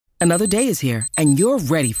Another day is here, and you're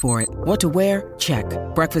ready for it. What to wear? Check.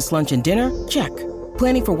 Breakfast, lunch, and dinner? Check.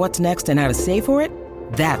 Planning for what's next and how to save for it?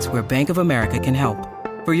 That's where Bank of America can help.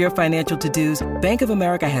 For your financial to-dos, Bank of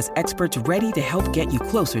America has experts ready to help get you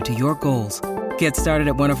closer to your goals. Get started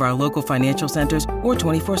at one of our local financial centers or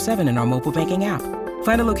 24/7 in our mobile banking app.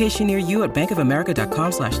 Find a location near you at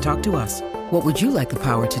bankofamerica.com/talktous. What would you like the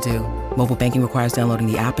power to do? Mobile banking requires downloading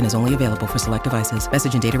the app and is only available for select devices.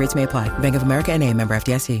 Message and data rates may apply. Bank of America N.A., member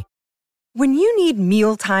FDIC. When you need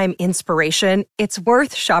mealtime inspiration, it's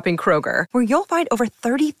worth shopping Kroger, where you'll find over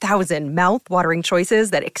 30,000 mouth-watering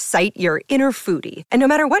choices that excite your inner foodie. And no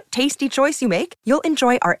matter what tasty choice you make, you'll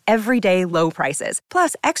enjoy our everyday low prices,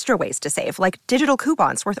 plus extra ways to save, like digital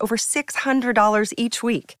coupons worth over $600 each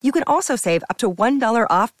week. You can also save up to $1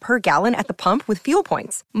 off per gallon at the pump with fuel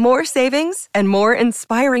points. More savings and more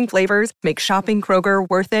inspiring flavors make shopping Kroger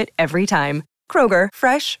worth it every time. Kroger,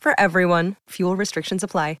 fresh for everyone. Fuel restrictions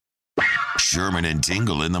apply. Sherman and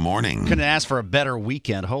Tingle in the morning. Couldn't ask for a better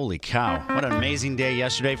weekend. Holy cow. What an amazing day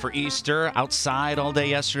yesterday for Easter. Outside all day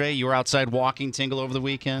yesterday. You were outside walking, Tingle, over the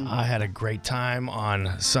weekend? I had a great time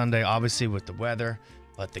on Sunday, obviously, with the weather.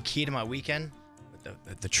 But the key to my weekend,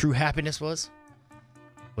 the true happiness was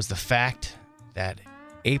the fact that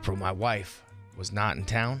April, my wife, was not in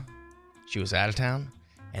town. She was out of town.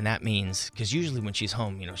 And that means, because usually when she's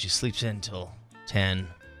home, she sleeps in till 10,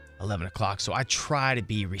 11 o'clock. So I try to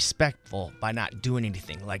be respectful by not doing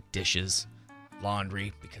anything like dishes,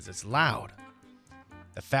 laundry, because it's loud.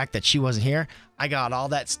 The fact that she wasn't here, I got all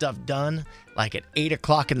that stuff done like at 8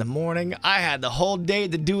 o'clock in the morning. I had the whole day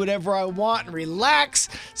to do whatever I want and relax.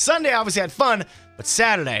 Sunday, I obviously had fun, but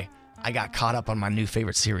Saturday, I got caught up on my new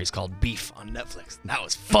favorite series called Beef on Netflix. That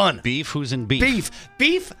was fun. Beef? Who's in Beef?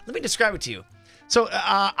 Beef, let me describe it to you. So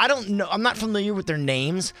I don't know. I'm not familiar with their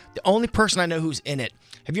names. The only person I know who's in it.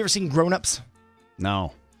 Have you ever seen Grown Ups?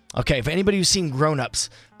 No. Okay, if anybody who's seen Grown Ups,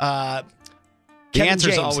 the answer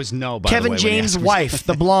is always no, by Kevin the way. James' wife,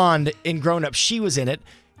 the blonde in Grown Ups, she was in it.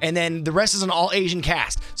 And then the rest is an all-Asian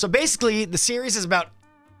cast. So basically, the series is about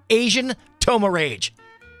Asian Toma Rage.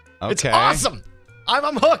 Okay. It's awesome.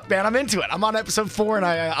 I'm hooked, man. I'm into it. I'm on episode 4, and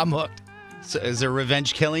I'm hooked. So is there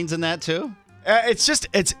revenge killings in that, too?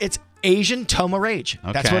 It's Asian Toma Rage.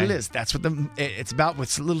 Okay. That's what it is. That's what it's about, with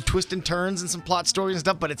some little twists and turns and some plot stories and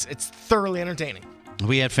stuff, but it's thoroughly entertaining.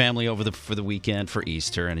 We had family over for the weekend for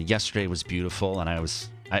Easter, and yesterday was beautiful, and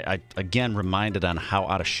I again reminded on how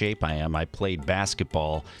out of shape I am. I played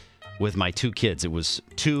basketball with my 2 kids. It was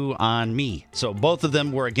 2 on me. So both of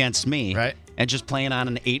them were against me. Right. And just playing on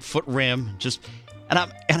an 8-foot rim.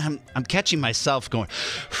 I'm catching myself going,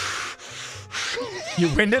 You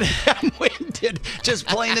winded? I'm winded. Just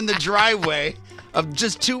playing in the driveway of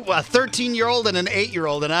just a 13-year-old and an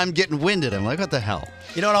 8-year-old, and I'm getting winded. I'm like, what the hell?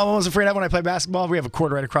 You know what I'm always afraid of when I play basketball? We have a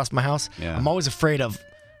court right across my house. Yeah. I'm always afraid of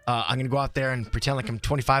I'm going to go out there and pretend like I'm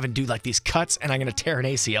 25 and do like these cuts, and I'm going to tear an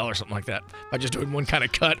ACL or something like that by just doing one kind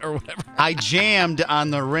of cut or whatever. I jammed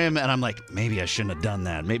on the rim, and I'm like, maybe I shouldn't have done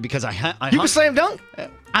that. Maybe because I You can slam dunk?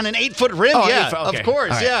 On an 8-foot rim, Oh, yeah, 8 foot, okay. Of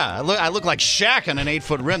course, Right. yeah. I look like Shaq on an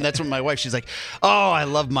 8-foot rim. That's what my wife, she's like, oh, I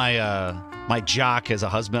love my jock as a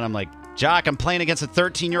husband. I'm like, Jock, I'm playing against a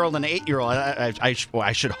 13-year-old and an 8-year-old.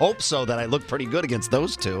 I should hope so that I look pretty good against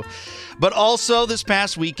those two. But also this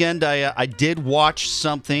past weekend, I did watch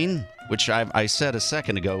something, which I said a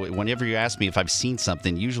second ago. Whenever you ask me if I've seen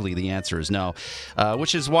something, usually the answer is no,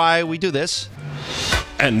 which is why we do this.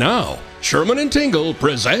 And now, Sherman and Tingle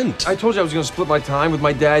present. I told you I was going to split my time with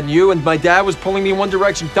my dad and you, and my dad was pulling me in one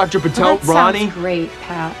direction. Dr. Patel, That Ronnie. sounds great,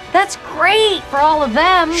 Pat. That's great for all of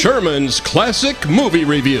them. Sherman's classic movie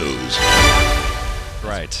reviews.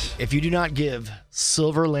 Right. If you do not give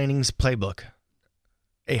Silver Linings Playbook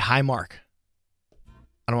a high mark,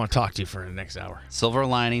 I don't want to talk to you for the next hour. Silver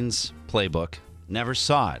Linings Playbook. Never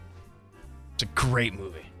saw it. It's a great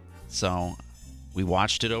movie. So we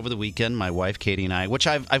watched it over the weekend, my wife, Katie, and I, which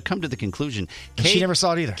I've come to the conclusion. She never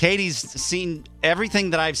saw it either. Katie's seen everything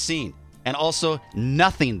that I've seen, and also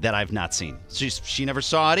nothing that I've not seen. She never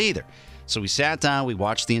saw it either. So we sat down, we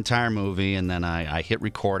watched the entire movie, and then I hit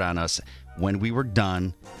record on us when we were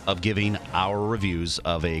done of giving our reviews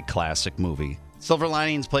of a classic movie. Silver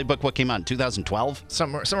Linings Playbook, what came out in 2012?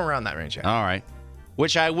 Somewhere around that range, yeah. All right.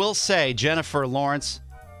 Which I will say, Jennifer Lawrence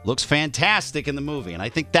looks fantastic in the movie, and I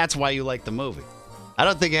think that's why you like the movie. I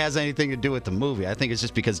don't think it has anything to do with the movie. I think it's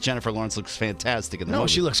just because Jennifer Lawrence looks fantastic in the movie. No,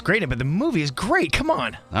 she looks great, but the movie is great. Come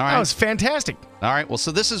on. All right. That was fantastic. All right. Well,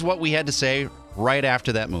 so this is what we had to say right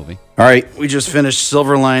after that movie. All right. We just finished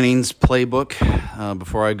Silver Linings Playbook.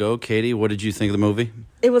 Before I go, Katie, what did you think of the movie?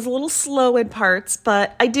 It was a little slow in parts,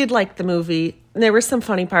 but I did like the movie. There were some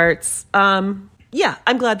funny parts. Yeah,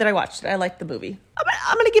 I'm glad that I watched it. I liked the movie.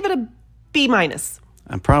 I'm going to give it a B-.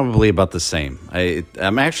 I'm probably about the same.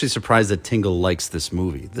 I'm actually surprised that Tingle likes this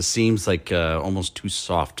movie. This seems like almost too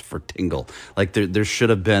soft for Tingle. Like there should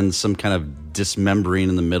have been some kind of dismembering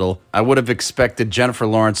in the middle. I would have expected Jennifer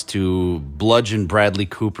Lawrence to bludgeon Bradley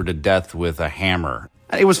Cooper to death with a hammer.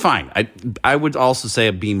 It was fine. I would also say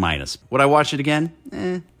a B-. Would I watch it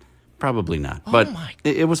again? Probably not. But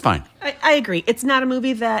it was fine. I agree. It's not a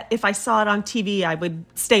movie that if I saw it on TV, I would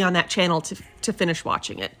stay on that channel to finish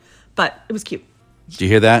watching it. But it was cute. Do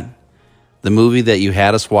you hear that? The movie that you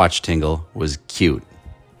had us watch, Tingle, was cute.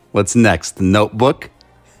 What's next? The Notebook?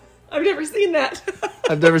 I've never seen that.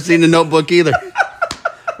 I've never seen The Notebook either.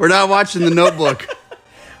 We're not watching The Notebook.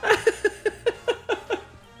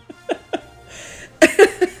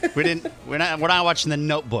 We're not watching The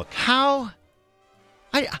Notebook. How?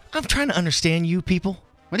 I'm trying to understand you people.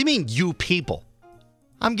 What do you mean, you people?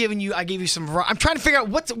 I gave you some. I'm trying to figure out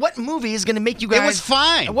what movie is going to make you guys. It was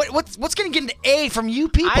fine. What's going to get an A from you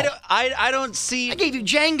people? I don't see. I gave you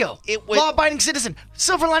Django. It was Law-Abiding Citizen.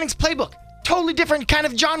 Silver Linings Playbook. Totally different kind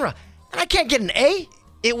of genre, and I can't get an A.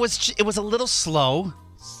 It was a little slow.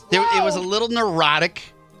 It was a little neurotic.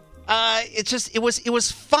 It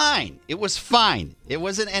was fine. It was fine. It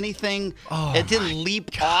wasn't anything. It didn't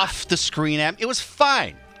leap off the screen at me. It was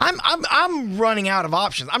fine. I'm running out of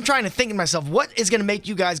options. I'm trying to think to myself, what is going to make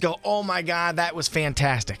you guys go, oh my God, that was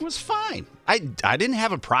fantastic. It was fine. I didn't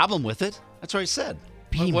have a problem with it. That's what I said.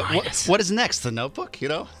 B-. What is next? The Notebook, you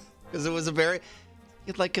know? Because it was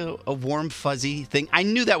a warm, fuzzy thing. I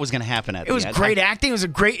knew that was going to happen at the end. It was great acting.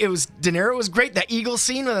 It was De Niro was great. That Eagle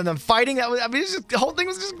scene with them fighting, the whole thing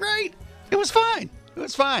was just great. It was fine. It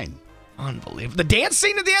was fine. Unbelievable. The dance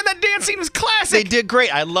scene at the end, that dance scene was classic. They did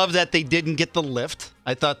great. I love that they didn't get the lift.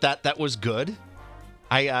 I thought that was good.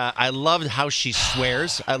 I loved how she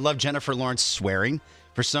swears. I love Jennifer Lawrence swearing.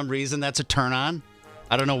 For some reason, that's a turn on.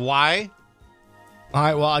 I don't know why. All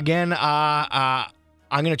right, well, again,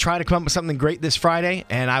 I'm going to try to come up with something great this Friday,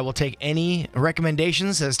 and I will take any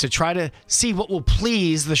recommendations as to try to see what will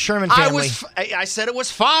please the Sherman family. I said it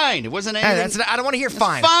was fine. It wasn't anything. I don't want to hear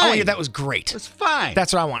fine. I want to hear that was great. It's fine.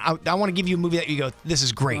 That's what I want. I want to give you a movie that you go, this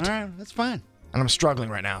is great. All right, that's fine. And I'm struggling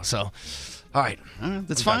right now, so all right.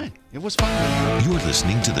 That's fine. It was fine. You're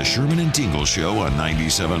listening to the Sherman and Tingle Show on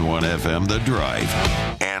 97.1 FM The Drive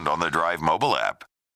and on the Drive mobile app.